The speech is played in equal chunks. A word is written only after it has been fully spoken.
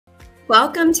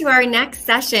Welcome to our next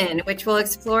session, which will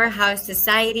explore how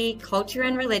society, culture,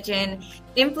 and religion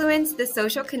influence the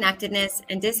social connectedness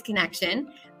and disconnection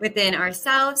within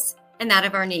ourselves and that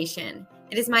of our nation.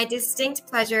 It is my distinct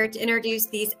pleasure to introduce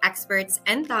these experts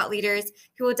and thought leaders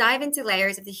who will dive into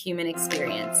layers of the human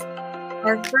experience.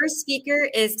 Our first speaker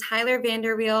is Tyler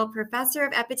VanderWeele, Professor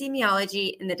of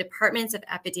Epidemiology in the Departments of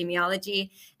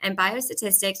Epidemiology and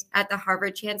Biostatistics at the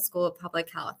Harvard Chan School of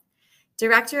Public Health,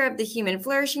 Director of the Human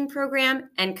Flourishing Program,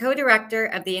 and co-director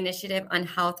of the Initiative on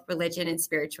Health, Religion, and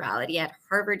Spirituality at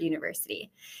Harvard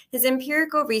University. His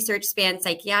empirical research spans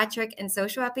psychiatric and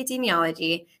social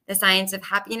epidemiology, the science of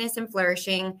happiness and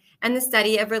flourishing, and the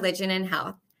study of religion and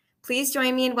health. Please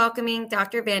join me in welcoming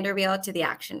Dr. VanderWeele to the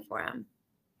Action Forum.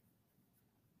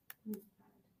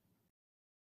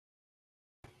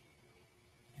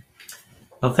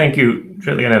 Well, thank you,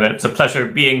 Juliana. It's a pleasure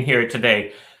being here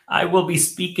today. I will be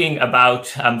speaking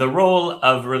about the role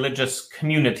of religious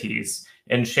communities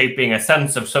in shaping a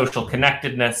sense of social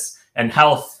connectedness and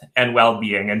health and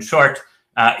well-being. In short,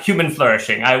 human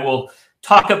flourishing. I will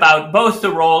talk about both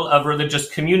the role of religious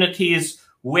communities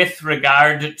with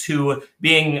regard to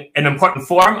being an important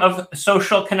form of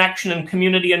social connection and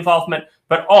community involvement,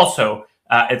 but also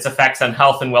its effects on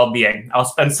health and well-being. I'll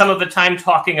spend some of the time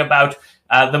talking about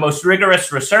the most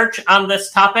rigorous research on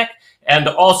this topic, and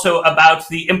also about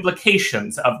the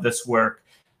implications of this work.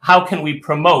 How can we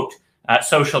promote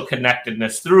social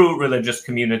connectedness through religious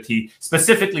community,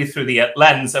 specifically through the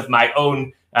lens of my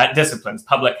own disciplines,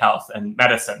 public health and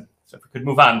medicine? So if we could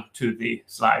move on to the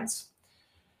slides.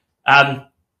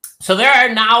 So there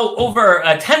are now over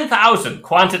 10,000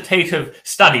 quantitative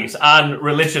studies on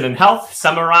religion and health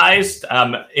summarized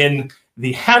in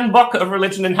the Handbook of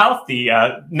Religion and Health, the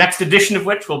next edition of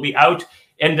which will be out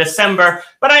in December.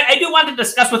 But I do want to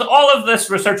discuss with all of this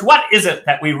research, what is it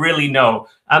that we really know?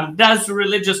 Does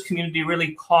religious community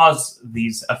really cause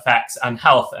these effects on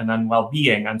health and on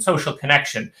well-being, on social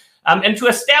connection? And to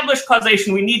establish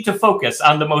causation, we need to focus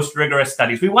on the most rigorous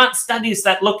studies. We want studies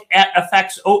that look at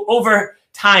effects over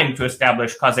time to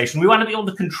establish causation. We want to be able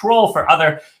to control for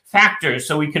other factors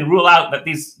so we can rule out that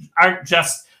these aren't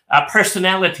just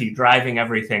personality driving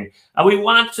everything. We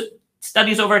want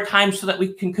studies over time so that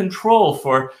we can control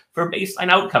for baseline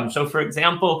outcomes. So for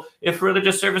example, if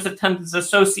religious service attendance is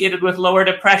associated with lower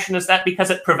depression, is that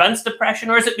because it prevents depression,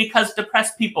 or is it because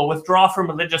depressed people withdraw from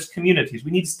religious communities?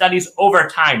 We need studies over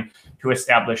time to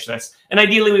establish this. And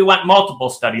ideally, we want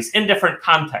multiple studies in different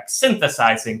contexts,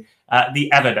 synthesizing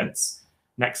the evidence.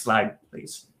 Next slide,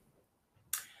 please.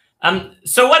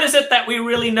 So what is it that we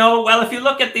really know? Well, if you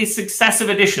look at these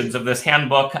successive editions of this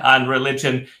handbook on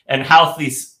religion and health,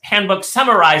 these handbooks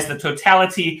summarize the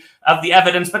totality of the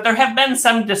evidence, but there have been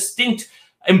some distinct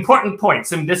important points,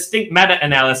 some distinct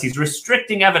meta-analyses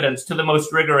restricting evidence to the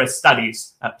most rigorous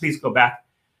studies. Please go back.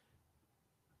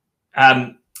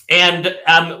 One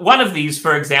of these,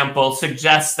 for example,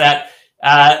 suggests that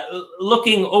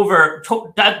looking over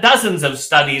dozens of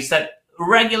studies that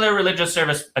regular religious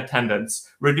service attendance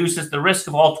reduces the risk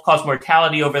of all-cause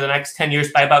mortality over the next 10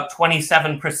 years by about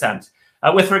 27%.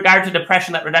 With regard to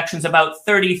depression, that reduction is about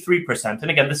 33%. And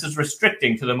again, this is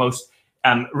restricting to the most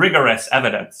rigorous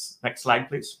evidence. Next slide,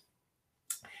 please.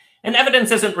 And evidence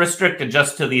isn't restricted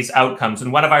just to these outcomes.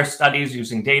 In one of our studies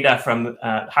using data from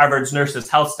Harvard's Nurses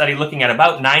Health Study, looking at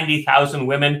about 90,000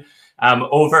 women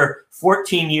over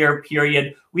 14-year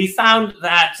period, we found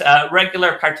that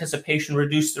regular participation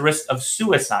reduced the risk of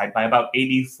suicide by about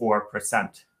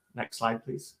 84%. Next slide,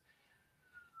 please.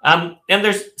 And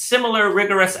there's similar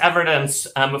rigorous evidence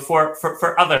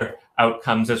for other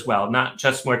outcomes as well, not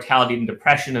just mortality and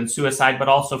depression and suicide, but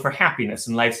also for happiness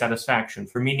and life satisfaction,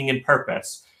 for meaning and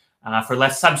purpose, for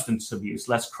less substance abuse,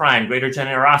 less crime, greater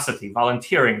generosity,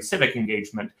 volunteering, civic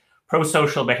engagement,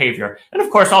 pro-social behavior, and of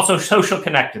course also social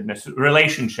connectedness,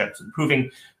 relationships,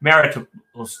 improving marital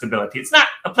stability. It's not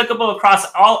applicable across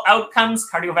all outcomes,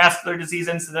 cardiovascular disease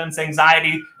incidence,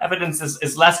 anxiety, evidence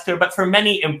is less clear, but for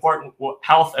many important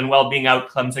health and well-being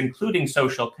outcomes, including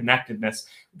social connectedness,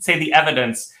 I'd say the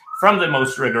evidence from the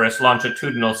most rigorous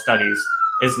longitudinal studies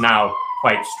is now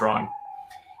quite strong.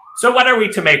 So what are we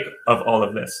to make of all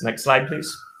of this? Next slide,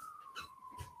 please.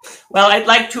 Well, I'd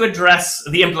like to address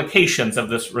the implications of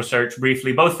this research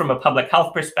briefly, both from a public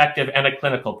health perspective and a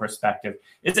clinical perspective.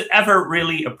 Is it ever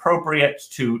really appropriate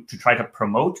to try to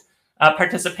promote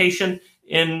participation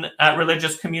in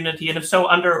religious community? And if so,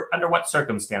 under what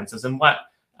circumstances and what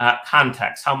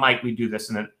context? How might we do this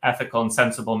in an ethical and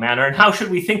sensible manner? And how should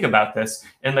we think about this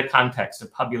in the context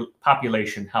of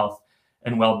population health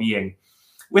and well-being?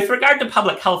 With regard to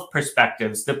public health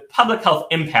perspectives, the public health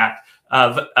impact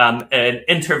of an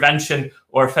intervention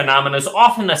or phenomena is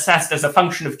often assessed as a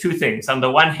function of two things. On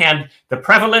the one hand, the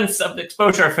prevalence of the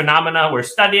exposure or phenomena we're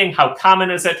studying, how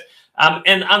common is it?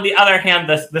 And on the other hand,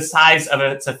 the size of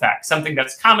its effect. Something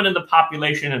that's common in the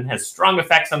population and has strong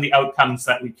effects on the outcomes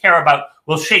that we care about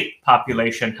will shape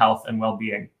population health and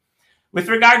well-being. With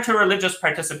regard to religious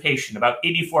participation, about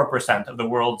 84% of the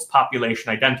world's population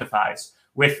identifies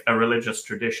with a religious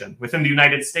tradition. Within the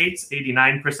United States,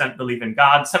 89% believe in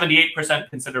God, 78%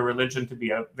 consider religion to be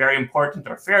a very important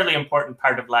or fairly important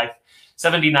part of life,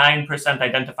 79%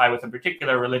 identify with a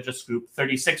particular religious group,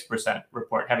 36%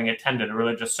 report having attended a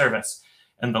religious service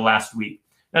in the last week.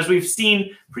 As we've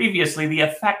seen previously, the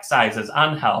effect sizes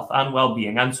on health, on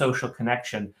well-being, on social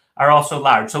connection are also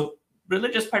large. So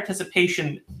religious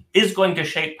participation is going to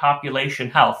shape population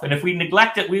health. And if we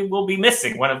neglect it, we will be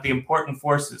missing one of the important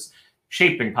forces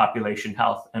shaping population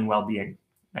health and well-being.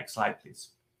 Next slide, please.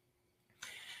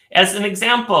 As an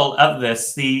example of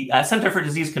this, the Center for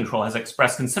Disease Control has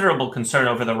expressed considerable concern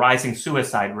over the rising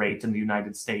suicide rate in the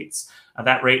United States.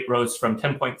 That rate rose from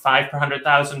 10.5 per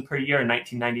 100,000 per year in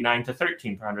 1999 to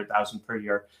 13 per 100,000 per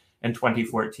year in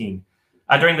 2014.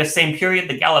 During the same period,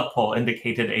 the Gallup poll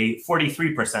indicated a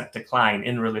 43% decline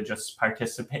in religious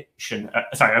participation,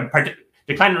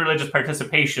 decline in religious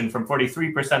participation from 43%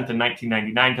 in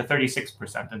 1999 to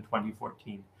 36% in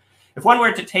 2014. If one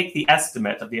were to take the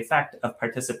estimate of the effect of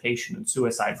participation in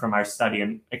suicide from our study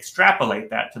and extrapolate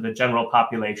that to the general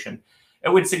population, it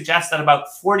would suggest that about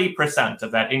 40%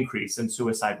 of that increase in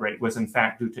suicide rate was in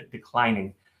fact due to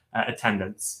declining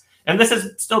attendance. And this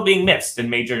is still being missed in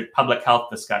major public health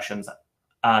discussions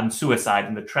on suicide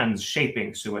and the trends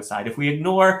shaping suicide. If we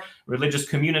ignore religious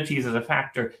communities as a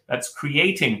factor that's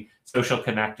creating social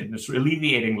connectedness,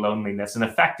 alleviating loneliness, and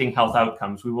affecting health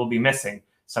outcomes, we will be missing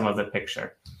some of the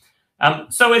picture.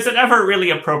 So is it ever really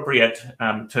appropriate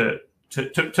to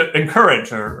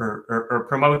encourage or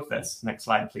promote this? Next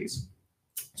slide, please.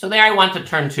 So there I want to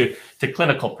turn to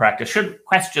clinical practice. Should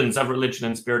questions of religion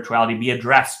and spirituality be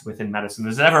addressed within medicine?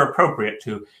 Is it ever appropriate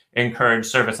to encourage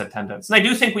service attendance? And I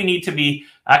do think we need to be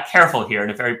careful here.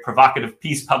 In a very provocative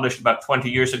piece published about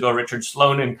 20 years ago, Richard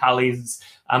Sloan and colleagues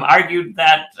argued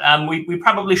that we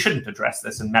probably shouldn't address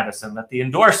this in medicine, that the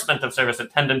endorsement of service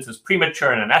attendance is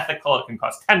premature and unethical. It can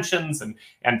cause tensions and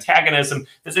antagonism.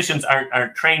 Physicians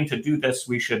aren't trained to do this.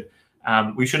 We should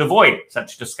avoid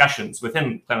such discussions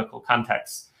within clinical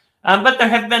contexts. But there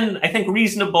have been, I think,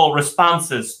 reasonable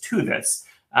responses to this.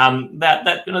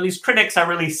 That these critics are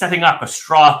really setting up a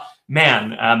straw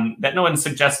man, that no one's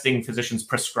suggesting physicians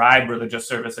prescribe religious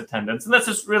service attendance. And this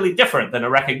is really different than a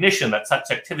recognition that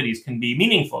such activities can be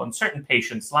meaningful in certain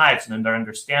patients' lives and in their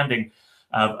understanding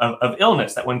of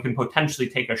illness, that one can potentially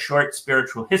take a short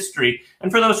spiritual history.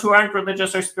 And for those who aren't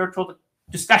religious or spiritual,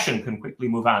 discussion can quickly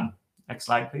move on. Next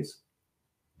slide, please.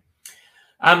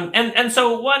 And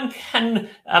so one can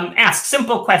ask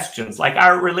simple questions like,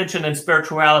 are religion and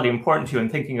spirituality important to you in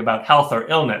thinking about health or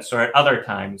illness or at other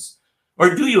times?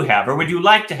 Or do you have, or would you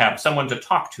like to have someone to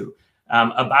talk to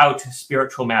about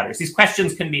spiritual matters? These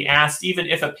questions can be asked even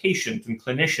if a patient and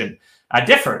clinician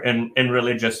differ in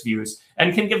religious views,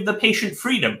 and can give the patient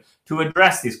freedom to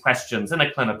address these questions in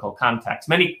a clinical context.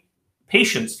 Many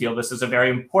patients feel this is a very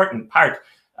important part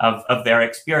of their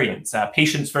experience.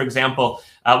 Patients, for example,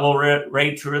 will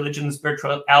rate religion and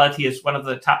spirituality as one of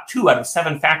the top 2 out of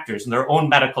 7 factors in their own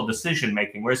medical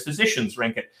decision-making, whereas physicians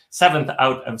rank it 7th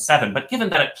out of 7. But given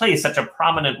that it plays such a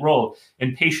prominent role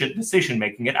in patient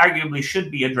decision-making, it arguably should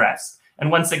be addressed.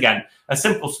 And once again, a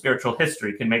simple spiritual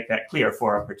history can make that clear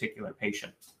for a particular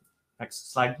patient.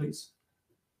 Next slide, please.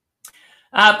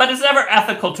 But is it ever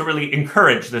ethical to really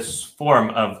encourage this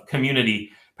form of community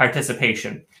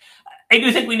participation? I do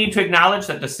think we need to acknowledge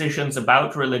that decisions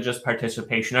about religious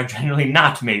participation are generally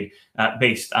not made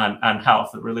based on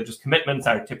health. Religious commitments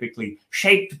are typically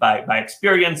shaped by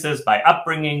experiences, by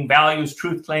upbringing, values,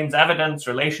 truth claims, evidence,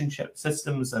 relationship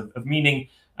systems of meaning,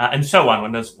 and so on.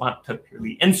 One doesn't want to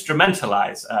purely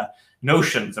instrumentalize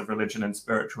notions of religion and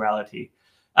spirituality.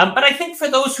 But I think for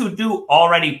those who do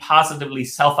already positively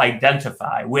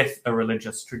self-identify with a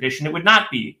religious tradition, it would not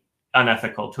be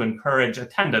unethical to encourage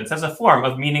attendance as a form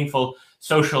of meaningful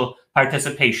social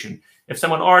participation. If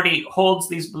someone already holds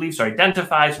these beliefs or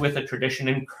identifies with a tradition,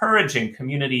 encouraging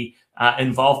community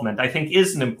involvement, I think,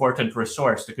 is an important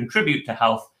resource to contribute to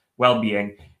health,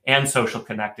 well-being, and social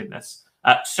connectedness.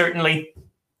 Certainly,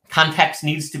 context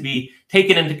needs to be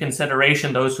taken into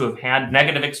consideration. Those who have had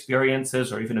negative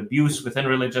experiences or even abuse within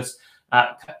religious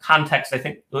context, I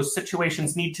think those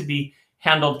situations need to be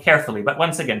handled carefully. But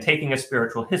once again, taking a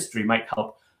spiritual history might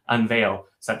help unveil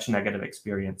such negative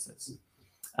experiences.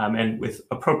 and with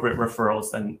appropriate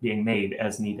referrals then being made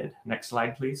as needed. Next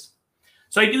slide, please.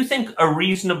 So I do think a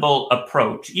reasonable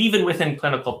approach, even within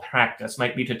clinical practice,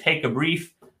 might be to take a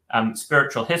brief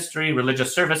spiritual history.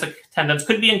 Religious service attendance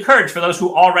could be encouraged for those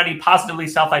who already positively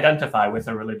self-identify with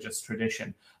a religious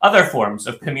tradition. Other forms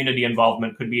of community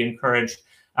involvement could be encouraged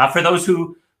for those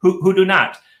who do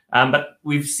not. But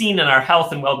we've seen in our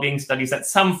health and well-being studies that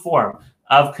some form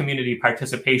of community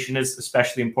participation is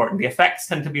especially important. The effects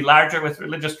tend to be larger with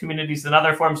religious communities than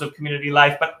other forms of community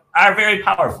life, but are very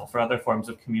powerful for other forms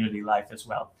of community life as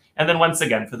well. And then once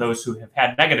again, for those who have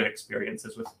had negative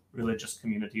experiences with religious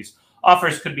communities,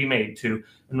 offers could be made to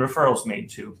and referrals made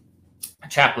to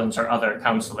chaplains or other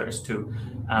counselors to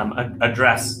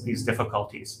address these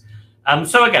difficulties.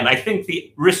 So again, I think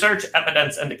the research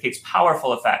evidence indicates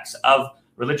powerful effects of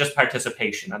religious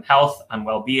participation on health, on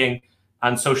well-being,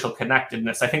 on social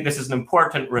connectedness. I think this is an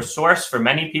important resource for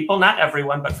many people, not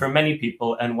everyone, but for many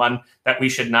people, and one that we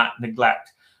should not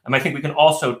neglect. I think we can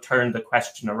also turn the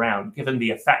question around, given the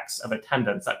effects of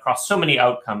attendance that across so many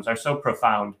outcomes are so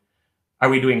profound. Are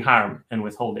we doing harm in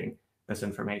withholding this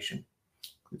information?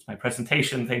 That's my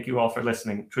presentation. Thank you all for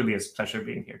listening. Truly is a pleasure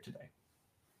being here today.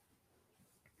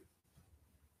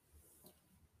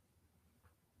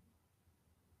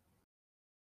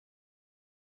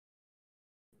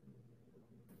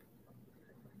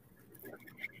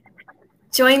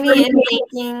 Join me in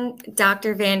thanking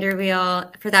Dr.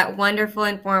 VanderWeele for that wonderful,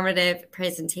 informative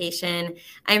presentation.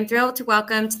 I'm thrilled to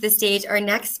welcome to the stage our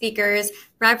next speakers,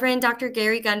 Reverend Dr.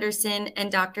 Gary Gunderson and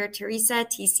Dr. Teresa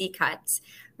T.C. Cutts.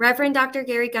 Reverend Dr.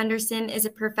 Gary Gunderson is a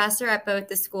professor at both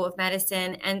the School of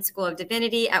Medicine and School of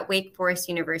Divinity at Wake Forest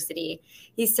University.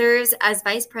 He serves as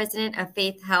Vice President of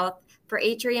Faith Health for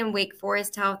Atrium Wake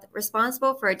Forest Health,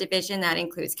 responsible for a division that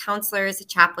includes counselors,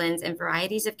 chaplains, and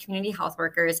varieties of community health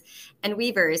workers and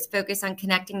weavers focused on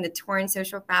connecting the torn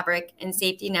social fabric and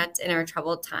safety nets in our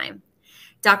troubled time.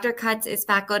 Dr. Cutts is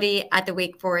faculty at the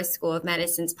Wake Forest School of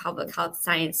Medicine's Public Health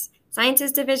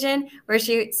Sciences Division, where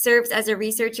she serves as a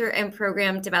researcher and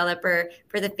program developer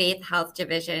for the Faith Health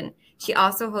Division. She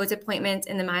also holds appointments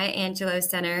in the Maya Angelou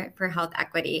Center for Health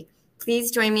Equity.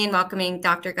 Please join me in welcoming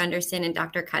Dr. Gunderson and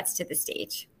Dr. Cutts to the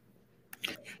stage.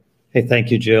 Hey, thank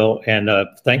you, Jill. And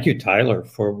thank you, Tyler,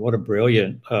 for what a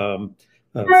brilliant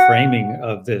framing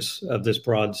of this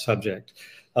broad subject.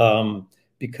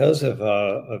 Because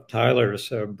of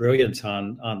Tyler's brilliance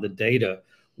on the data,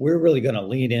 we're really going to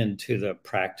lean into the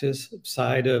practice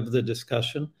side of the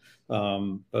discussion.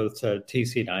 Both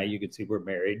TC and I, you can see we're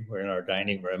married. We're in our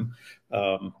dining room.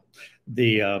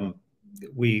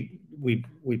 We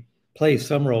play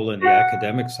some role in the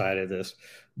academic side of this,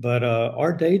 but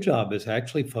our day job is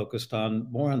actually focused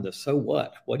more on the so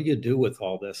what. What do you do with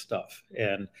all this stuff?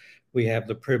 And we have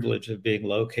the privilege of being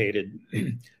located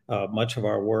much of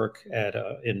our work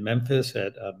in Memphis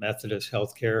at Methodist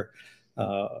Healthcare,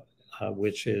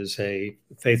 which is a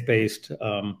faith-based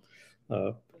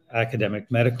academic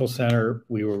medical center.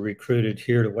 We were recruited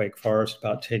here to Wake Forest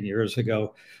about 10 years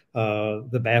ago.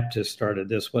 The Baptist started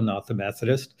this one, not the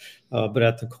Methodist. But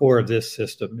at the core of this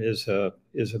system is a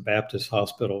Baptist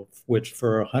hospital, which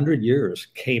for 100 years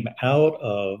came out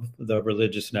of the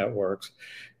religious networks.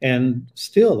 And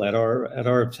still at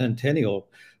our centennial,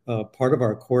 part of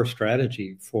our core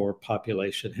strategy for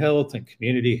population health and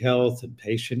community health and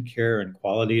patient care and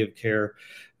quality of care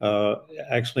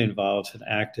actually involves an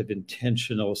active,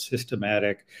 intentional,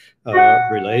 systematic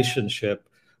relationship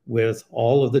with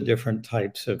all of the different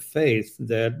types of faith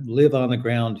that live on the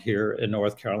ground here in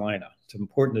North Carolina. It's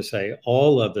important to say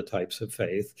all of the types of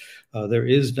faith. There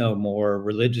is no more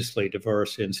religiously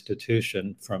diverse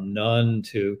institution, from none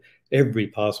to every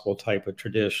possible type of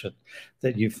tradition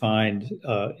that you find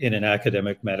in an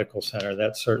academic medical center.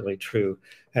 That's certainly true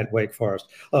at Wake Forest.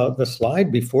 The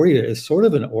slide before you is sort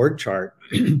of an org chart.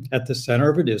 At the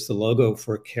center of it is the logo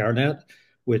for CareNet,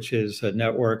 which is a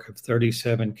network of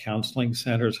 37 counseling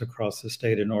centers across the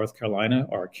state of North Carolina.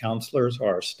 Our counselors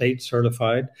are state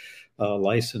certified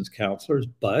licensed counselors,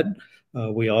 but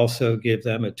we also give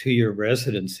them a 2-year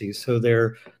residency, so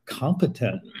they're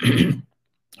competent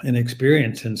and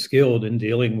experienced and skilled in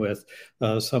dealing with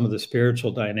some of the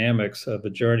spiritual dynamics of a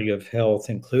journey of health,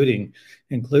 including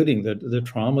the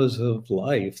traumas of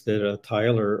life that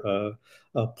Tyler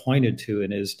pointed to in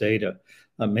his data.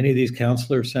 Many of these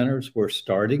counselor centers were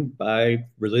starting by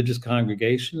religious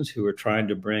congregations who were trying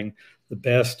to bring the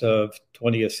best of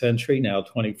 20th century, now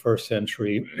 21st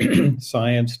century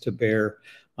science to bear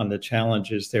on the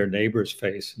challenges their neighbors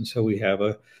face. And so we have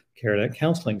a CareNet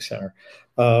Counseling Center.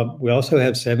 We also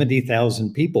have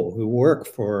 70,000 people who work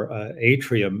for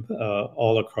Atrium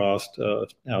all across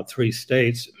now 3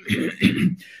 states.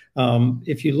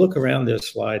 If you look around this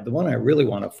slide, the one I really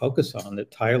want to focus on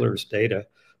that Tyler's data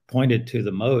pointed to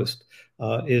the most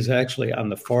is actually on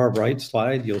the far right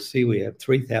slide. You'll see we have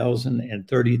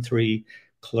 3,033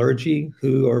 clergy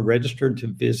who are registered to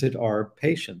visit our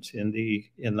patients in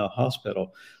the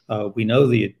hospital. We know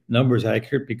the number is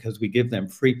accurate because we give them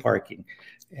free parking,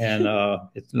 and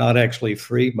it's not actually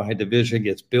free. My division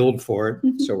gets billed for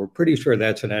it, so we're pretty sure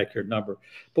that's an accurate number.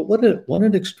 But what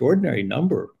an extraordinary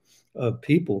number of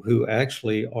people who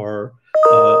actually are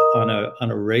on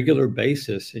a regular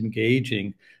basis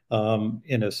engaging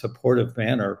in a supportive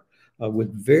manner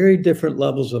with very different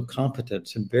levels of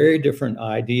competence and very different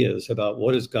ideas about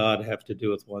what does God have to do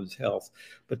with one's health.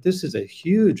 But this is a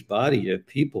huge body of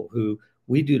people who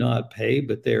we do not pay,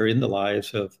 but they're in the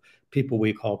lives of people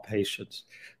we call patients.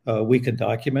 We can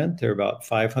document there are about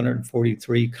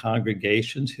 543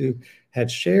 congregations who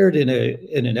had shared in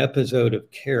an episode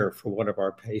of care for one of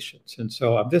our patients. And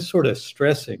so I'm just sort of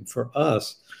stressing for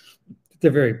us the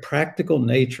very practical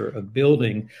nature of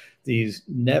building these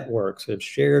networks of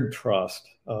shared trust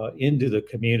into the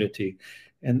community.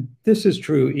 And this is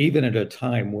true even at a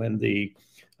time when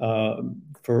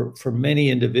for many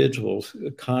individuals,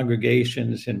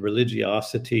 congregations and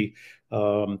religiosity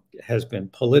has been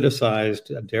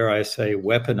politicized, dare I say,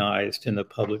 weaponized in the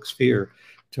public sphere,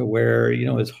 to where,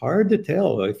 it's hard to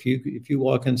tell if you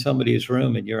walk in somebody's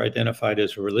room and you're identified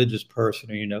as a religious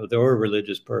person, or they're a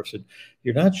religious person,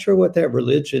 you're not sure what that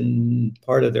religion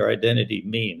part of their identity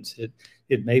means.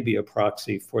 It may be a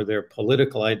proxy for their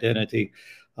political identity,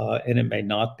 and it may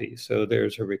not be. So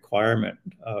there's a requirement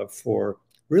for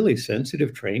really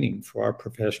sensitive training for our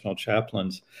professional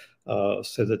chaplains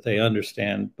so that they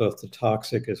understand both the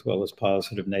toxic as well as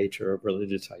positive nature of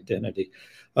religious identity.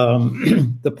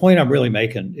 The point I'm really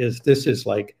making is this is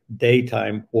like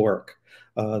daytime work.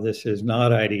 This is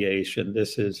not ideation.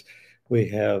 We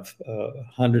have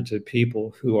hundreds of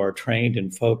people who are trained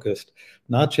and focused,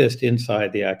 not just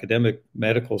inside the academic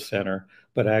medical center,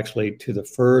 but actually to the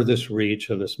furthest reach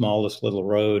of the smallest little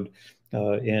road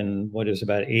in what is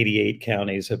about 88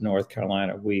 counties of North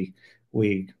Carolina. We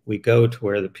go to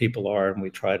where the people are, and we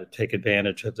try to take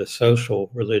advantage of the social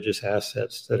religious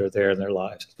assets that are there in their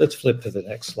lives. Let's flip to the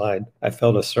next slide. I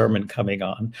felt a sermon coming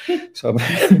on, so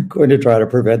I'm going to try to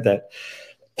prevent that.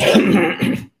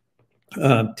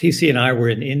 TC and I were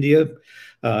in India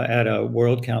at a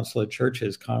World Council of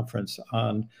Churches conference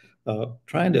on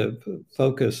trying to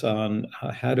focus on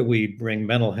how do we bring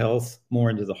mental health more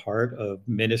into the heart of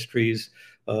ministries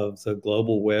of the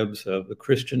global webs of the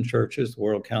Christian churches, the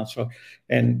World Council.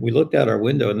 And we looked out our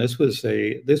window, and this was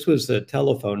a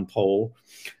telephone pole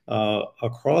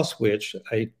across which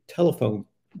a telephone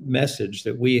message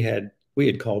that we had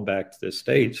called back to the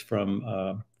States from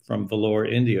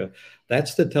Vellore, India.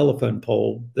 That's the telephone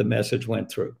pole the message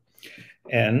went through.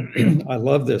 And I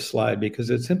love this slide because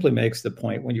it simply makes the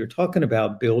point when you're talking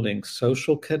about building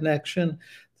social connection,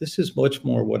 this is much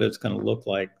more what it's going to look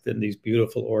like than these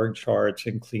beautiful org charts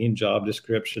and clean job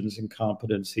descriptions and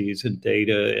competencies and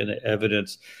data and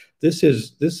evidence. This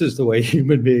is the way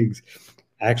human beings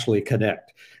actually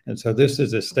connect. And so this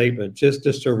is a statement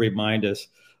just to remind us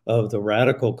of the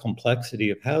radical complexity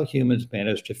of how humans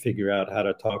manage to figure out how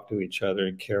to talk to each other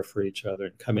and care for each other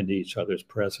and come into each other's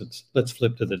presence. Let's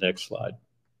flip to the next slide.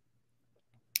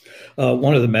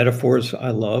 One of the metaphors I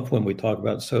love when we talk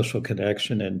about social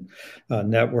connection and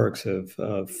networks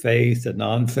of faith and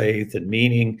non-faith and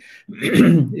meaning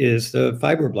is the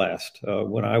fibroblast.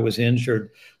 When I was injured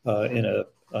in a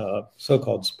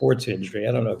so-called sports injury.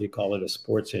 I don't know if you call it a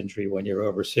sports injury when you're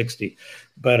over 60,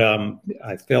 but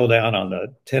I fell down on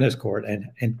the tennis court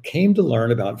and came to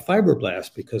learn about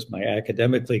fibroblasts because my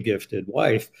academically gifted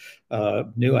wife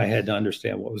knew I had to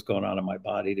understand what was going on in my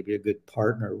body to be a good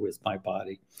partner with my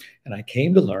body. And I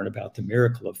came to learn about the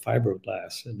miracle of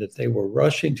fibroblasts and that they were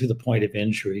rushing to the point of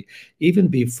injury even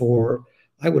before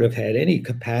I would have had any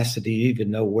capacity to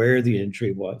even know where the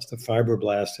injury was. The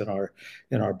fibroblasts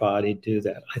in our body do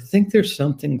that. I think there's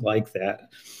something like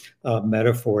that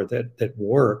metaphor that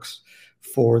works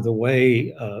for the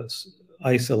way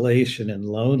isolation and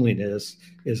loneliness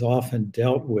is often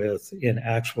dealt with in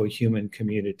actual human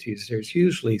communities. There's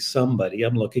usually somebody.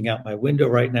 I'm looking out my window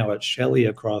right now at Shelley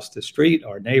across the street,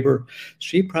 our neighbor.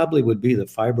 She probably would be the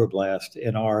fibroblast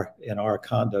in our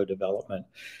condo development,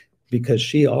 because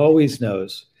she always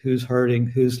knows who's hurting,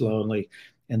 who's lonely,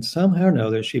 And somehow or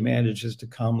another, she manages to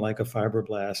come like a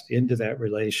fibroblast into that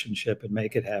relationship and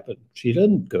make it happen. She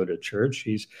doesn't go to church.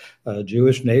 She's a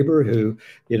Jewish neighbor who,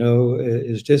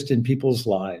 is just in people's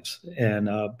lives. And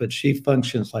but she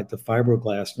functions like the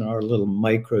fibroblast in our little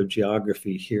micro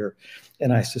geography here.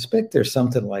 And I suspect there's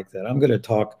something like that. I'm going to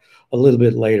talk a little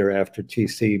bit later after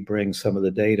TC brings some of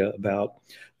the data about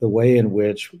the way in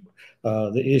which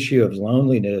the issue of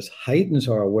loneliness heightens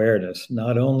our awareness,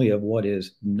 not only of what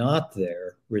is not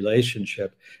there,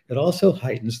 relationship, it also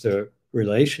heightens the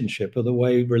relationship of the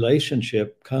way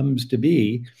relationship comes to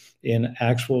be in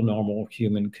actual normal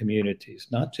human communities,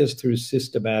 not just through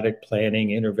systematic planning,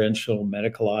 interventional,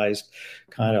 medicalized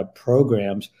kind of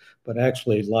programs, but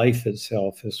actually life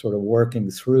itself is sort of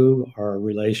working through our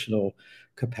relational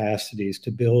capacities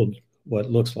to build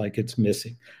what looks like it's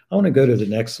missing. I want to go to the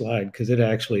next slide because it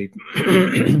actually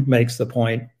makes the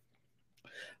point.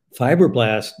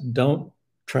 Fibroblasts don't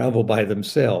travel by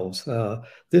themselves.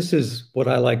 This is what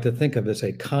I like to think of as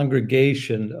a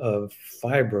congregation of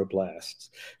fibroblasts.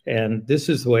 And this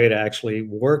is the way it actually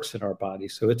works in our body.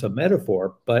 So it's a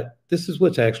metaphor, but this is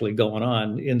what's actually going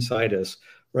on inside us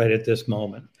right at this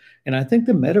moment. And I think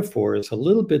the metaphor is a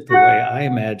little bit the way I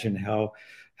imagine how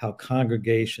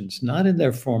congregations, not in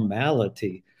their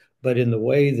formality, but in the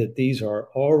way that these are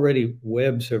already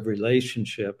webs of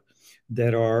relationship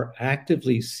that are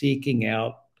actively seeking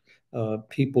out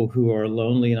people who are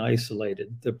lonely and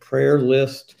isolated. The prayer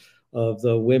list of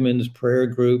the women's prayer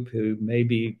group who may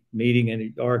be meeting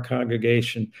in our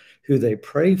congregation, who they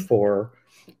pray for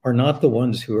are not the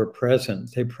ones who are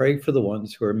present. They pray for the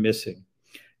ones who are missing.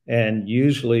 And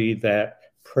usually that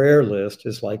prayer list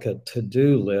is like a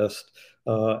to-do list.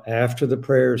 After the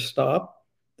prayers stop,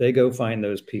 they go find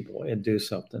those people and do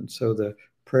something. So the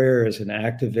prayer is an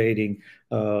activating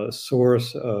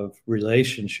source of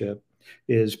relationship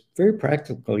is very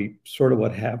practically sort of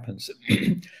what happens.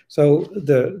 So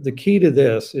the key to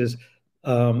this is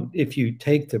if you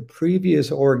take the previous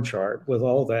org chart with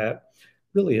all that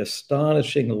really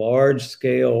astonishing large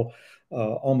scale,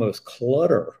 almost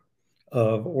clutter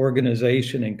of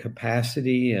organization and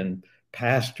capacity and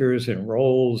pastors and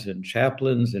roles and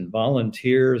chaplains and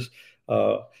volunteers,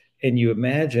 and you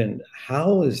imagine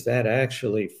how is that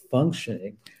actually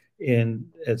functioning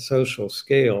at social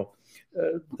scale.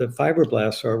 The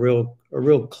fibroblasts are a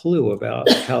real clue about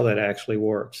how that actually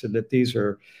works, and that these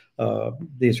are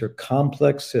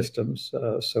complex systems.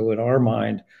 So in our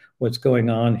mind, what's going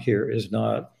on here is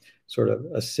not sort of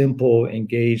a simple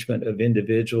engagement of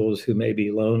individuals who may be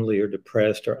lonely or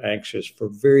depressed or anxious for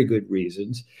very good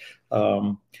reasons.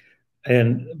 But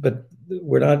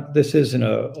this isn't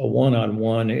a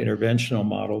one-on-one interventional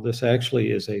model. This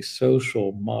actually is a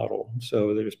social model.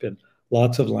 So there's been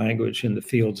lots of language in the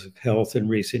fields of health in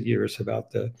recent years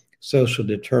about the social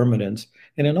determinants.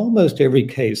 And in almost every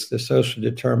case, the social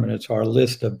determinants are a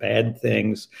list of bad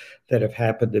things that have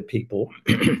happened to people.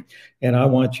 And I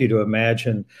want you to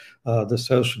imagine the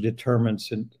social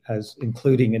determinants as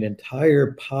including an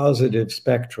entire positive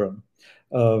spectrum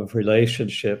of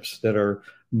relationships that are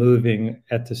moving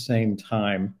at the same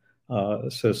time.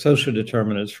 So social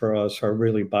determinants for us are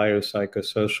really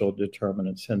biopsychosocial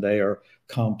determinants, and they are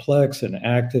complex and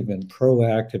active and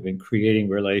proactive in creating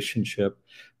relationship,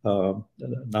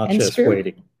 not just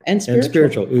waiting. And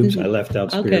spiritual. Oops, I left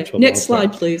out spiritual. Okay. Next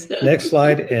slide, please. Next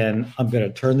slide, and I'm going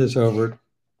to turn this over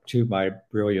to my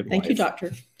brilliant wife. Thank you,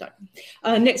 Doctor.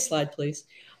 Next slide, please.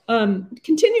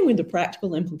 Continuing the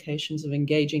practical implications of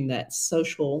engaging that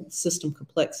social system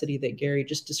complexity that Gary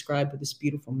just described with his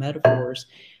beautiful metaphors.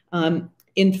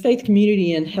 In faith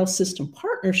community and health system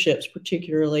partnerships,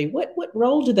 particularly, what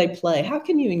role do they play? How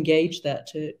can you engage that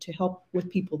to help with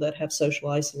people that have social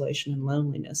isolation and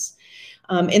loneliness?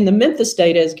 In the Memphis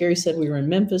data, as Gary said, we were in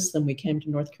Memphis, then we came to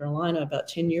North Carolina about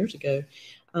 10 years ago.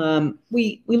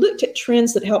 We looked at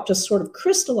trends that helped us sort of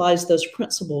crystallize those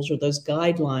principles or those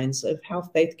guidelines of how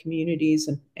faith communities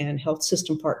and health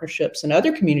system partnerships and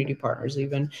other community partners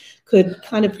even could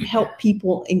kind of help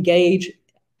people engage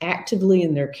actively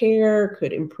in their care,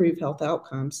 could improve health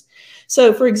outcomes.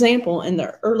 So, for example, in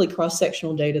the early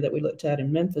cross-sectional data that we looked at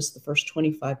in Memphis, the first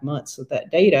 25 months of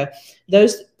that data,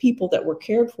 those people that were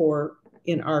cared for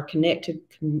in our connected,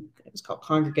 it's called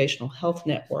congregational health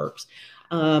networks,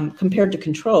 compared to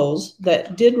controls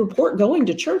that did report going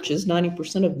to churches,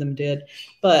 90% of them did,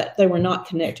 but they were not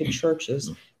connected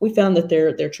churches. We found that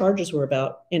their charges were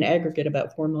in aggregate,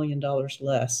 about $4 million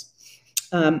less.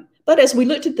 But as we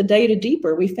looked at the data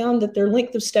deeper, we found that their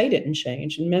length of stay didn't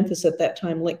change. In Memphis at that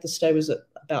time, length of stay was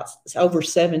about over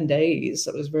 7 days.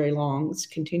 So it was very long. It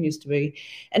continues to be.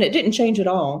 And it didn't change at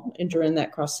all during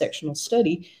that cross-sectional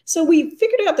study. So we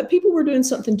figured out that people were doing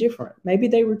something different. Maybe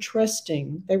they were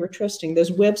trusting. They were trusting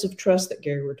those webs of trust that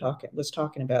Gary was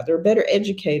talking about. They were better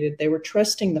educated. They were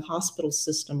trusting the hospital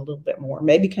system a little bit more,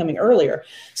 maybe coming earlier.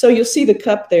 So you'll see the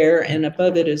cup there, and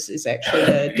above it is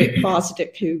actually Dick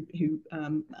Fosdick, who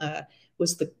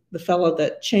was the fellow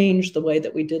that changed the way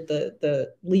that we did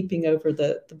the leaping over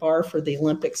the bar for the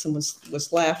Olympics, and was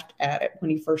laughed at it when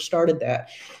he first started that.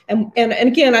 And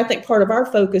again, I think part of our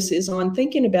focus is on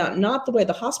thinking about not the way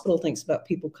the hospital thinks about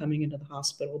people coming into the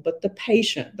hospital, but the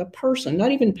patient, the person,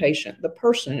 not even patient, the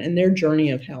person and their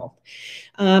journey of health.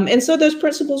 And so those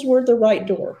principles were the right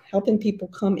door, helping people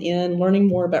come in, learning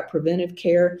more about preventive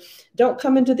care. Don't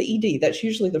come into the ED. That's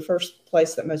usually the first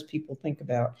place that most people think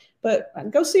about. But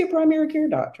go see a primary care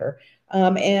doctor.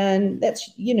 And that's,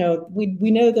 we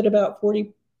know that about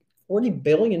 $40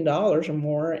 billion or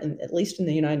more, at least in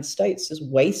the United States, is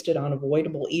wasted on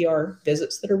avoidable ER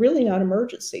visits that are really not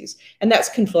emergencies. And that's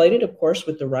conflated, of course,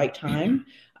 with the right time.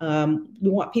 We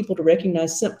want people to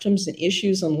recognize symptoms and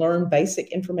issues and learn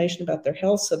basic information about their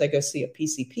health. So they go see a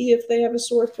PCP if they have a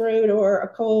sore throat or a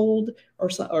cold or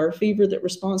a fever that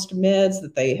responds to meds,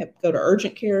 that they go to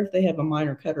urgent care if they have a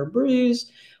minor cut or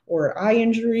bruise or eye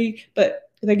injury, but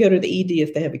they go to the ED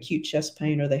if they have acute chest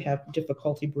pain or they have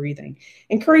difficulty breathing.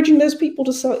 Encouraging those people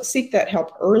to seek that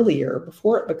help earlier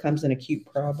before it becomes an acute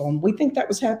problem. We think that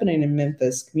was happening in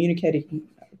Memphis,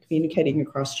 communicating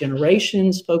across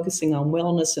generations, focusing on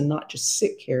wellness and not just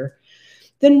sick care.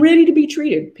 Then ready to be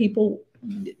treated. People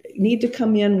need to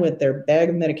come in with their bag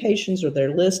of medications or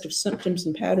their list of symptoms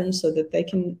and patterns so that they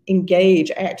can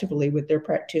engage actively with their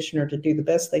practitioner to do the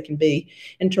best they can be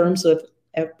in terms of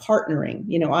partnering.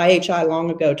 IHI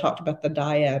long ago talked about the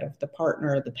dyad of the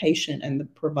partner, the patient, and the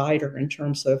provider in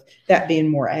terms of that being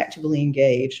more actively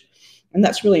engaged. And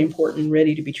that's really important and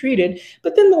ready to be treated.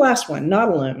 But then the last one, not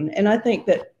alone. And I think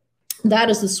that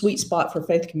is the sweet spot for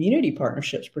faith community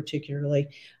partnerships, particularly.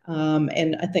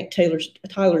 And I think Tyler's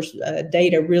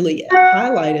data really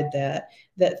highlighted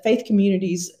that faith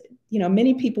communities,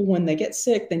 many people, when they get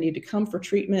sick, they need to come for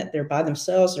treatment. They're by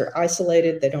themselves, they're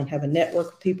isolated, they don't have a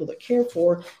network of people that care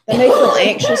for. They may feel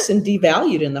anxious and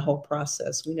devalued in the whole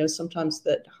process. We know sometimes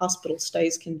that hospital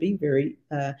stays can be very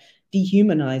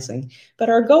dehumanizing. But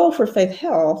our goal for Faith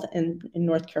Health in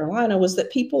North Carolina was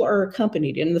that people are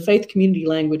accompanied, and the faith community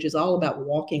language is all about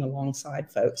walking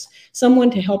alongside folks, someone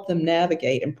to help them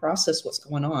navigate and process what's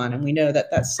going on. And we know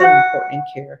that that's so important in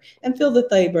care, and feel that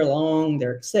they belong,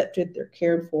 they're accepted, they're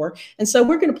cared for. And so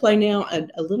we're going to play now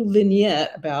a little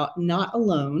vignette about Not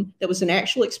Alone. That was an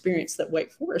actual experience that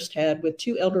Wake Forest had with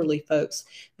two elderly folks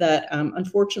that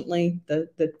unfortunately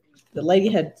the lady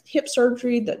had hip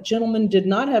surgery. The gentleman did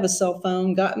not have a cell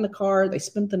phone, got in the car. They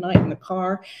spent the night in the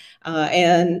car.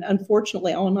 And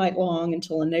unfortunately, all night long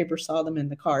until a neighbor saw them in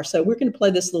the car. So we're going to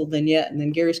play this little vignette, and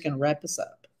then Gary's going to wrap us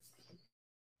up.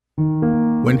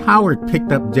 When Howard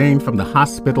picked up Jane from the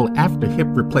hospital after hip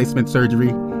replacement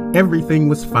surgery, everything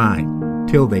was fine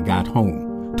till they got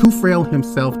home. Too frail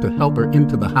himself to help her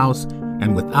into the house,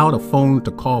 and without a phone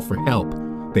to call for help,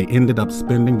 they ended up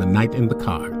spending the night in the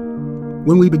car.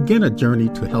 When we begin a journey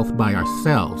to health by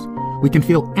ourselves, we can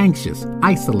feel anxious,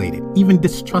 isolated, even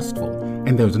distrustful,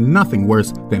 and there's nothing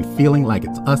worse than feeling like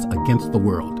it's us against the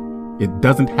world. It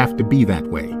doesn't have to be that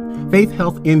way. Faith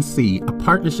Health NC, a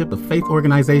partnership of faith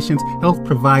organizations, health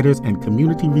providers, and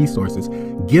community resources,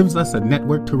 gives us a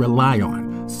network to rely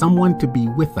on, someone to be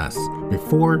with us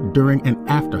before, during, and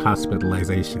after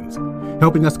hospitalizations,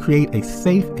 helping us create a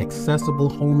safe, accessible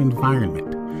home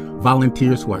environment.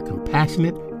 Volunteers who are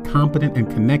compassionate, competent, and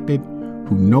connected,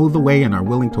 who know the way and are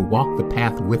willing to walk the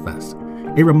path with us.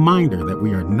 A reminder that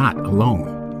we are not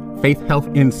alone. Faith Health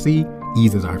NC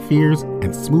eases our fears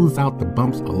and smooths out the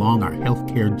bumps along our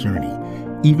healthcare journey,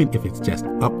 even if it's just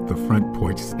up the front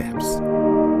porch steps.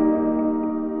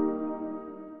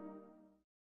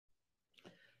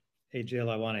 Hey, Jill,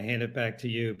 I want to hand it back to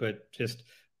you, but just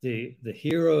the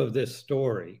hero of this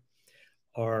story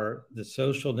are the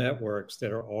social networks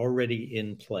that are already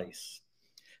in place.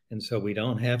 And so we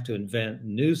don't have to invent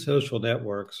new social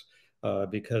networks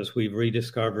because we've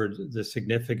rediscovered the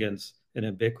significance and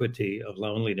ubiquity of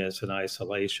loneliness and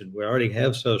isolation. We already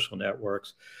have social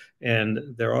networks and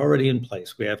they're already in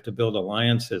place. We have to build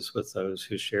alliances with those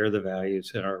who share the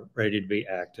values and are ready to be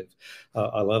active.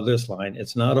 I love this line.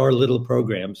 It's not our little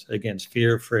programs against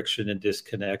fear, friction, and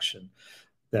disconnection.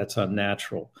 That's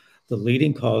unnatural. The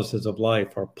leading causes of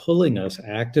life are pulling us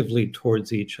actively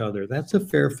towards each other. That's a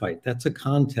fair fight. That's a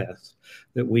contest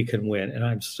that we can win. And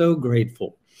I'm so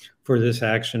grateful for this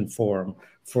action forum,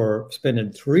 for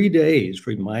spending 3 days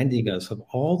reminding us of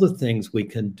all the things we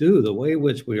can do, the way in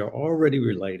which we are already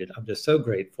related. I'm just so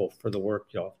grateful for the work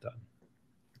y'all have done.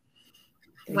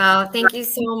 Well, thank you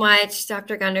so much,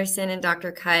 Dr. Gunderson and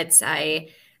Dr. Cutts. I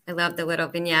love the little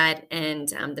vignette and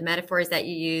the metaphors that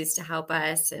you use to help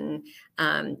us. And,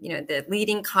 the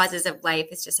leading causes of life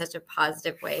is just such a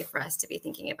positive way for us to be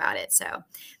thinking about it. So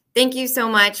thank you so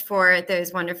much for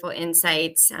those wonderful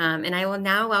insights. And I will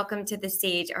now welcome to the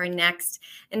stage our next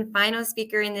and final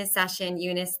speaker in this session,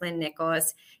 Eunice Lynn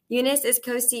Nichols. Eunice is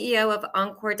co-CEO of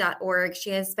Encore.org.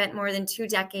 She has spent more than 2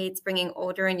 decades bringing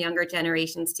older and younger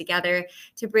generations together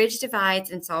to bridge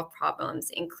divides and solve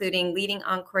problems, including leading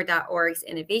Encore.org's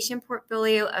innovation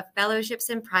portfolio of fellowships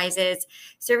and prizes,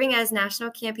 serving as National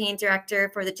Campaign Director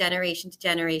for the Generation to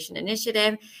Generation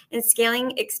Initiative, and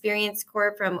scaling Experience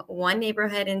Corps from one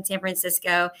neighborhood in San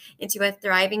Francisco into a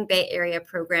thriving Bay Area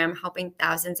program, helping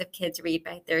thousands of kids read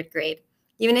by 3rd grade.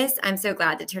 Eunice, I'm so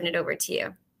glad to turn it over to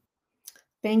you.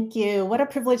 Thank you. What a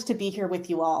privilege to be here with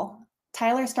you all.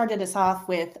 Tyler started us off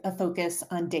with a focus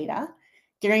on data.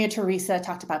 Gary and Teresa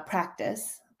talked about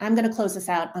practice. I'm going to close us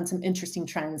out on some interesting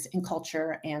trends in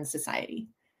culture and society.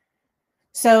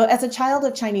 So as a child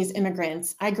of Chinese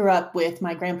immigrants, I grew up with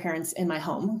my grandparents in my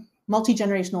home.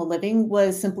 Multi-generational living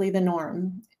was simply the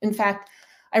norm. In fact,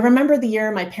 I remember the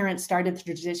year my parents started the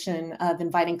tradition of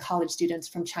inviting college students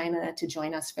from China to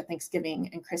join us for Thanksgiving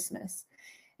and Christmas.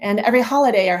 And every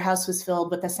holiday, our house was filled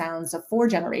with the sounds of 4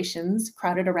 generations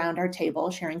crowded around our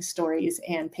table, sharing stories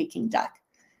and Peking duck.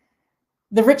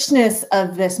 The richness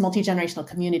of this multi-generational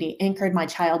community anchored my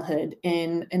childhood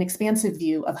in an expansive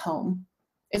view of home.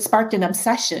 It sparked an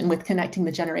obsession with connecting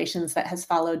the generations that has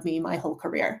followed me my whole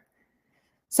career.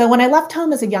 So when I left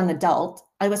home as a young adult,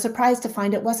 I was surprised to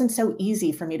find it wasn't so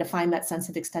easy for me to find that sense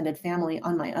of extended family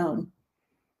on my own.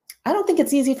 I don't think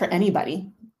it's easy for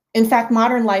anybody. In fact,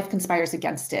 modern life conspires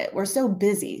against it. We're so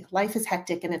busy. Life is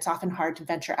hectic, and it's often hard to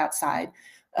venture outside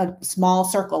a small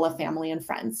circle of family and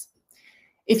friends.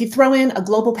 If you throw in a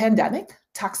global pandemic,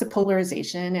 toxic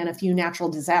polarization, and a few natural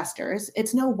disasters,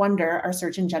 it's no wonder our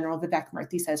Surgeon General Vivek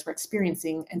Murthy says we're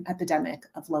experiencing an epidemic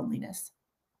of loneliness.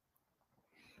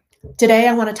 Today,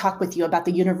 I want to talk with you about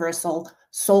the universal,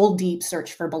 soul-deep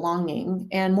search for belonging,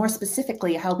 and more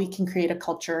specifically, how we can create a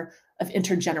culture of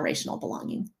intergenerational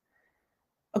belonging.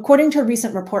 According to a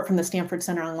recent report from the Stanford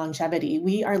Center on Longevity,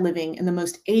 we are living in the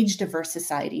most age-diverse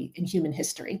society in human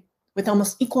history, with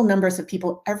almost equal numbers of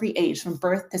people every age from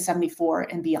birth to 74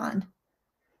 and beyond.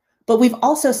 But we've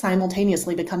also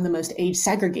simultaneously become the most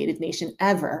age-segregated nation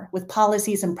ever, with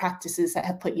policies and practices that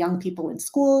have put young people in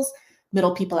schools,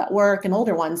 middle people at work, and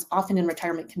older ones often in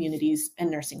retirement communities and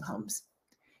nursing homes.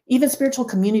 Even spiritual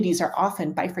communities are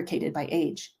often bifurcated by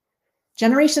age.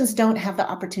 Generations don't have the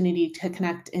opportunity to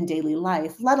connect in daily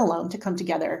life, let alone to come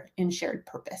together in shared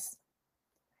purpose.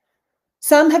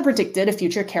 Some have predicted a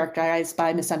future characterized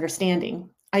by misunderstanding,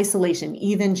 isolation,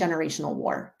 even generational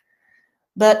war.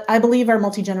 But I believe our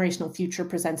multi-generational future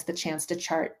presents the chance to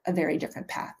chart a very different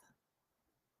path.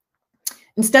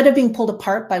 Instead of being pulled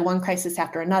apart by one crisis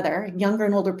after another, younger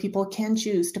and older people can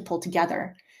choose to pull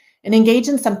together and engage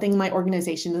in something my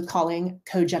organization is calling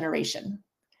co-generation.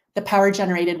 The power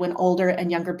generated when older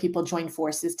and younger people join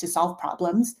forces to solve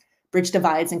problems, bridge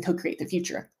divides, and co-create the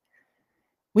future.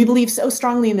 We believe so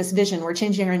strongly in this vision, we're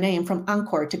changing our name from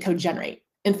Encore to Co-Generate.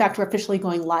 In fact, we're officially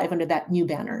going live under that new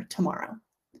banner tomorrow.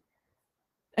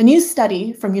 A new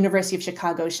study from University of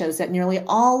Chicago shows that nearly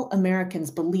all Americans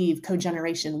believe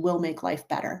co-generation will make life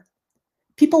better.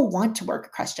 People want to work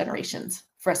across generations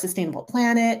for a sustainable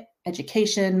planet,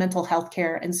 education, mental health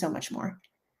care, and so much more.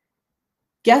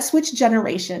 Guess which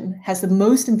generation has the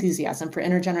most enthusiasm for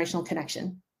intergenerational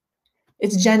connection?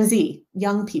 It's Gen Z,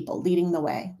 young people leading the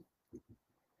way.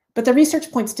 But the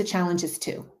research points to challenges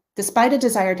too. Despite a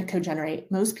desire to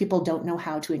co-generate, most people don't know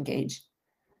how to engage.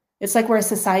 It's like we're a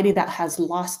society that has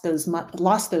lost those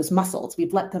muscles.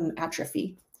 We've let them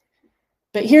atrophy.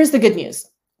 But here's the good news.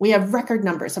 We have record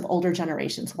numbers of older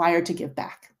generations wired to give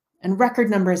back, and record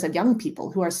numbers of young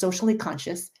people who are socially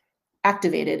conscious,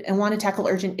 activated, and want to tackle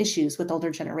urgent issues with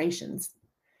older generations.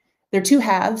 They're two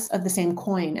halves of the same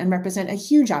coin and represent a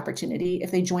huge opportunity if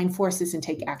they join forces and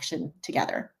take action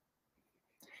together.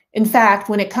 In fact,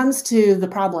 when it comes to the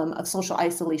problem of social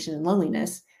isolation and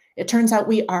loneliness, it turns out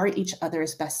we are each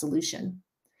other's best solution.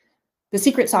 The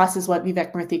secret sauce is what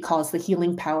Vivek Murthy calls the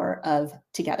healing power of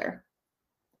together.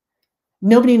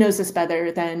 Nobody knows this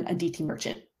better than a DT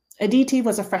merchant. A DT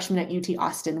was a freshman at UT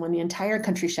Austin when the entire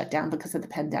country shut down because of the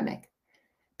pandemic.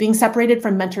 Being separated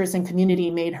from mentors and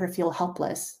community made her feel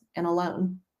helpless and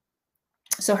alone.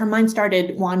 So her mind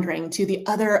started wandering to the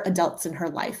other adults in her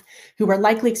life who were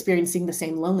likely experiencing the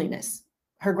same loneliness.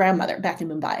 Her grandmother back in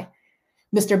Mumbai,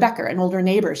 Mr. Becker, an older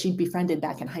neighbor she'd befriended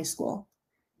back in high school.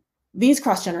 These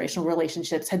cross-generational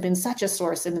relationships had been such a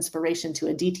source of inspiration to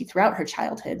Aditi throughout her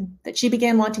childhood that she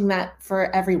began wanting that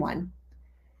for everyone.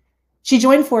 She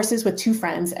joined forces with 2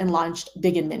 friends and launched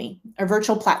Big and Mini, a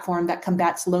virtual platform that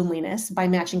combats loneliness by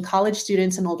matching college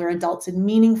students and older adults in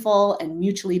meaningful and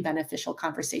mutually beneficial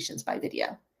conversations by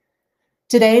video.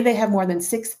 Today, they have more than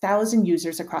 6,000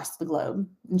 users across the globe.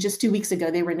 And just 2 weeks ago,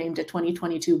 they were named a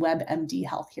 2022 WebMD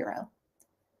Health Hero.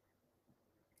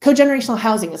 Co-generational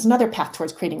housing is another path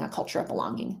towards creating a culture of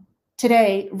belonging.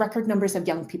 Today, record numbers of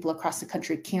young people across the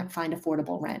country can't find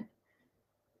affordable rent.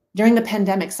 During the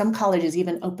pandemic, some colleges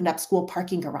even opened up school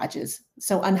parking garages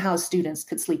so unhoused students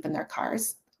could sleep in their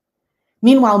cars.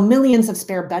 Meanwhile, millions of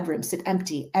spare bedrooms sit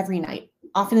empty every night,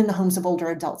 often in the homes of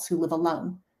older adults who live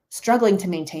alone, struggling to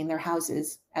maintain their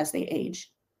houses as they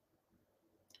age.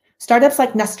 Startups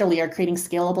like Nesterly are creating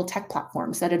scalable tech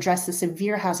platforms that address the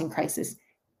severe housing crisis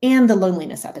and the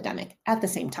loneliness epidemic at the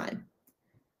same time.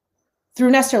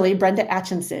 Through Nesterly, Brenda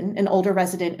Atchinson, an older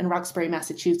resident in Roxbury,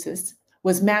 Massachusetts,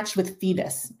 was matched with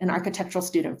Phoebus, an architectural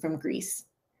student from Greece.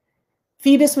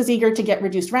 Phoebus was eager to get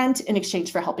reduced rent in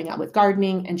exchange for helping out with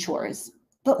gardening and chores.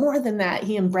 But more than that,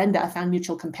 he and Brenda found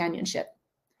mutual companionship.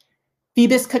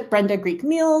 Phoebus cooked Brenda Greek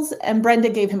meals, and Brenda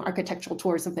gave him architectural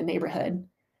tours of the neighborhood.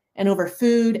 And over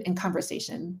food and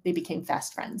conversation, they became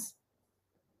fast friends.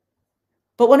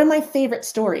 But one of my favorite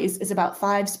stories is about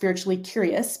 5 spiritually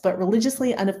curious but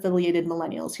religiously unaffiliated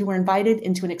millennials who were invited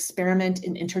into an experiment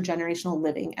in intergenerational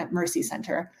living at Mercy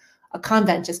Center, a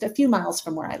convent just a few miles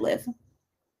from where I live.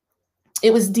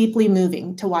 It was deeply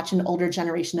moving to watch an older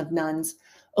generation of nuns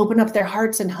open up their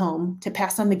hearts and home to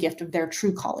pass on the gift of their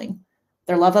true calling,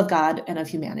 their love of God and of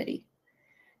humanity.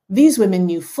 These women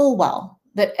knew full well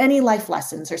that any life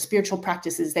lessons or spiritual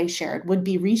practices they shared would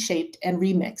be reshaped and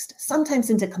remixed, sometimes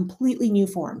into completely new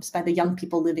forms by the young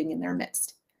people living in their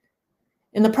midst.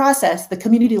 In the process, the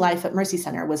community life at Mercy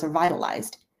Center was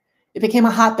revitalized. It became a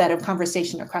hotbed of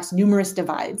conversation across numerous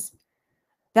divides.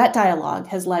 That dialogue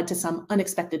has led to some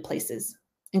unexpected places,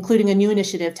 including a new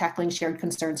initiative tackling shared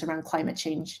concerns around climate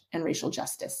change and racial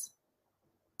justice.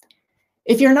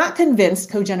 If you're not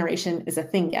convinced cogeneration is a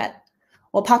thing yet,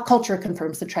 well, pop culture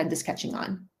confirms the trend is catching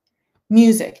on.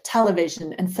 Music,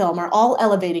 television, and film are all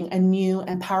elevating a new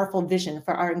and powerful vision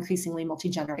for our increasingly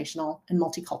multi-generational and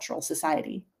multicultural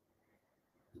society.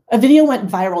 A video went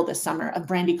viral this summer of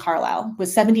Brandi Carlile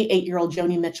with 78-year-old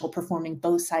Joni Mitchell performing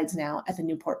Both Sides Now at the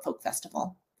Newport Folk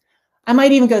Festival. I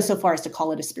might even go so far as to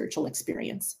call it a spiritual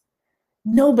experience.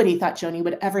 Nobody thought Joni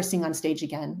would ever sing on stage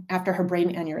again after her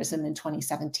brain aneurysm in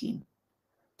 2017.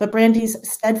 But Brandi's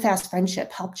steadfast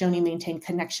friendship helped Joni maintain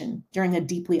connection during a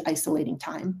deeply isolating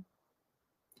time.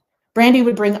 Brandi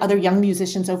would bring other young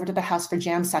musicians over to the house for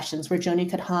jam sessions where Joni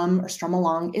could hum or strum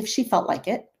along if she felt like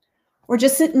it, or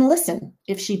just sit and listen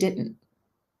if she didn't.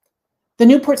 The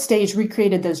Newport stage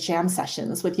recreated those jam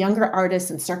sessions with younger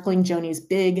artists encircling Joni's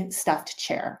big stuffed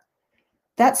chair.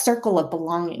 That circle of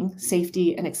belonging,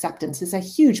 safety, and acceptance is a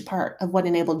huge part of what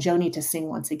enabled Joni to sing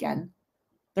once again.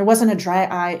 There wasn't a dry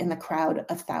eye in the crowd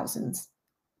of thousands.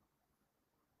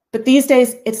 But these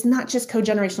days, it's not just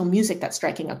cogenerational music that's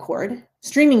striking a chord.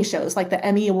 Streaming shows like the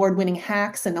Emmy Award-winning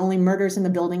Hacks and Only Murders in the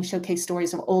Building showcase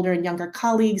stories of older and younger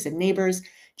colleagues and neighbors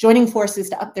joining forces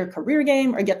to up their career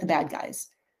game or get the bad guys.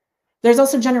 There's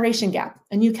also Generation Gap,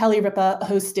 a new Kelly Ripa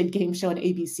hosted game show on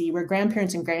ABC where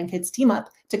grandparents and grandkids team up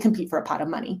to compete for a pot of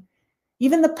money.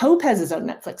 Even The Pope has his own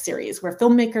Netflix series where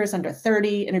filmmakers under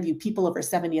 30 interview people over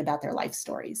 70 about their life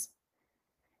stories.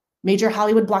 Major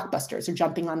Hollywood blockbusters are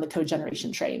jumping on the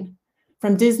cogeneration train.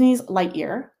 From Disney's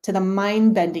Lightyear to the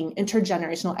mind-bending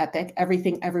intergenerational epic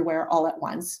Everything Everywhere All at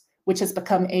Once, which has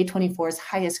become A24's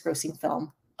highest-grossing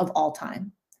film of all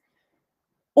time.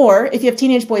 Or, if you have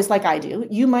teenage boys like I do,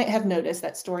 you might have noticed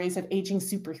that stories of aging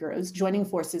superheroes joining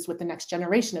forces with the next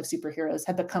generation of superheroes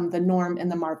have become the norm in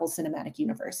the Marvel Cinematic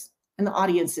Universe, and the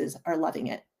audiences are loving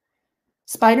it.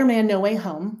 Spider-Man No Way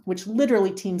Home, which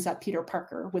literally teams up Peter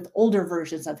Parker with older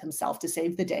versions of himself to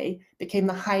save the day, became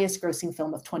the highest-grossing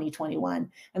film of 2021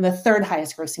 and the third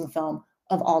highest-grossing film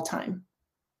of all time.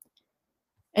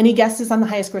 Any guesses on the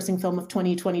highest-grossing film of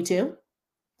 2022?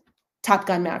 Top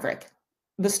Gun Maverick.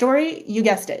 The story, you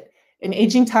guessed it. An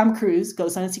aging Tom Cruise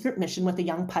goes on a secret mission with a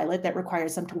young pilot that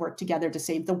requires them to work together to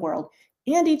save the world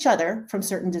and each other from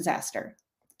certain disaster.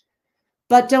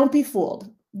 But don't be fooled.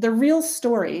 The real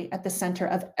story at the center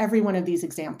of every one of these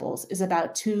examples is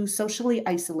about 2 socially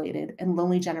isolated and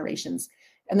lonely generations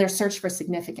and their search for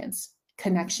significance,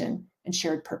 connection, and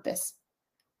shared purpose.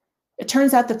 It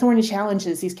turns out the thorny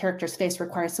challenges these characters face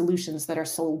require solutions that are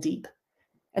soul deep.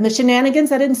 And the shenanigans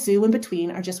that ensue in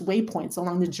between are just waypoints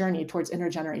along the journey towards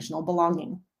intergenerational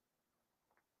belonging.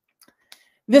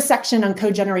 This section on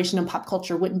cogeneration and pop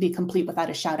culture wouldn't be complete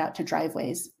without a shout out to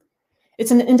Driveways.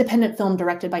 It's an independent film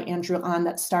directed by Andrew Ahn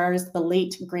that stars the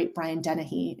late, great Brian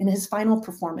Dennehy in his final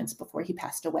performance before he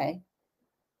passed away.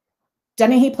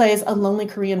 Dennehy plays a lonely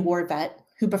Korean War vet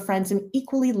who befriends an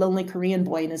equally lonely Korean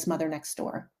boy and his mother next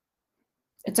door.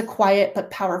 It's a quiet but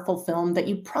powerful film that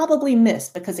you probably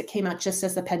missed because it came out just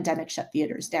as the pandemic shut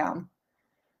theaters down.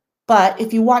 But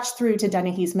if you watch through to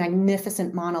Dennehy's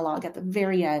magnificent monologue at the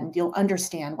very end, you'll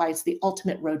understand why it's the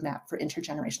ultimate roadmap for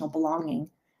intergenerational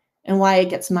belonging and why it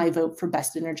gets my vote for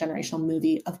best intergenerational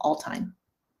movie of all time.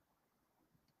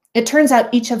 It turns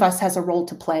out each of us has a role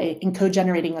to play in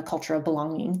co-generating a culture of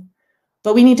belonging,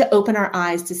 but we need to open our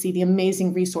eyes to see the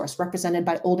amazing resource represented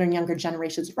by older and younger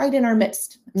generations right in our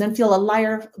midst, and then feel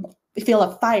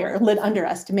a fire lit under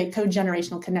us to make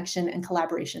co-generational connection and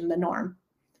collaboration the norm.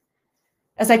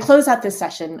 As I close out this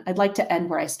session, I'd like to end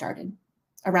where I started,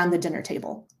 around the dinner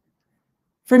table.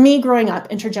 For me, growing up,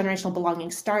 intergenerational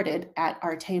belonging started at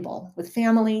our table with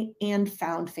family and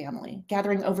found family,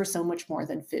 gathering over so much more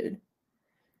than food.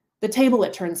 The table,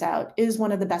 it turns out, is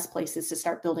one of the best places to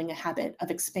start building a habit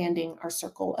of expanding our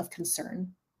circle of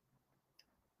concern.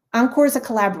 Encore is a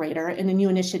collaborator in a new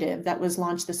initiative that was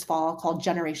launched this fall called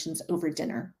Generations Over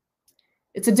Dinner.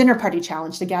 It's a dinner party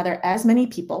challenge to gather as many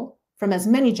people from as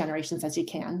many generations as you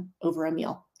can over a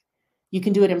meal. You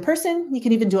can do it in person, you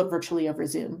can even do it virtually over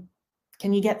Zoom.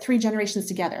 Can you get 3 generations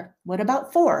together? What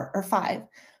about 4 or 5?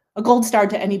 A gold star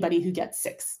to anybody who gets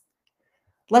 6.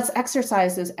 Let's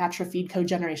exercise those atrophied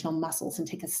co-generational muscles and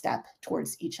take a step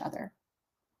towards each other.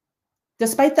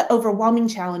 Despite the overwhelming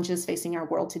challenges facing our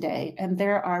world today, and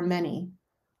there are many,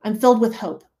 I'm filled with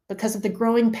hope because of the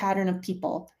growing pattern of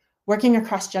people working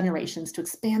across generations to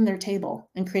expand their table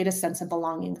and create a sense of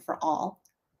belonging for all.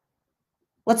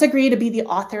 Let's agree to be the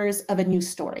authors of a new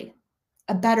story,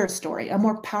 a better story, a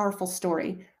more powerful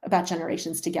story about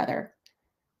generations together.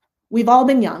 We've all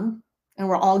been young, and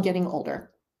we're all getting older.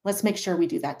 Let's make sure we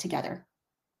do that together.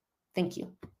 Thank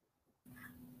you.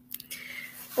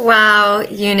 Wow,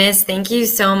 Eunice, thank you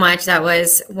so much. That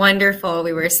was wonderful.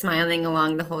 We were smiling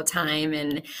along the whole time.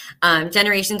 And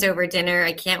Generations Over Dinner,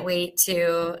 I can't wait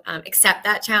to accept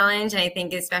that challenge. And I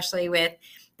think especially with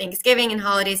Thanksgiving and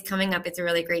holidays coming up, it's a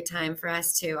really great time for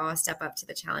us to all step up to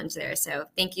the challenge there. So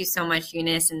thank you so much,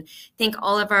 Eunice, and thank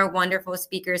all of our wonderful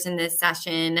speakers in this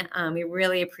session. We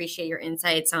really appreciate your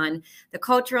insights on the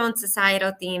cultural and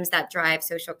societal themes that drive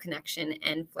social connection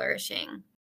and flourishing.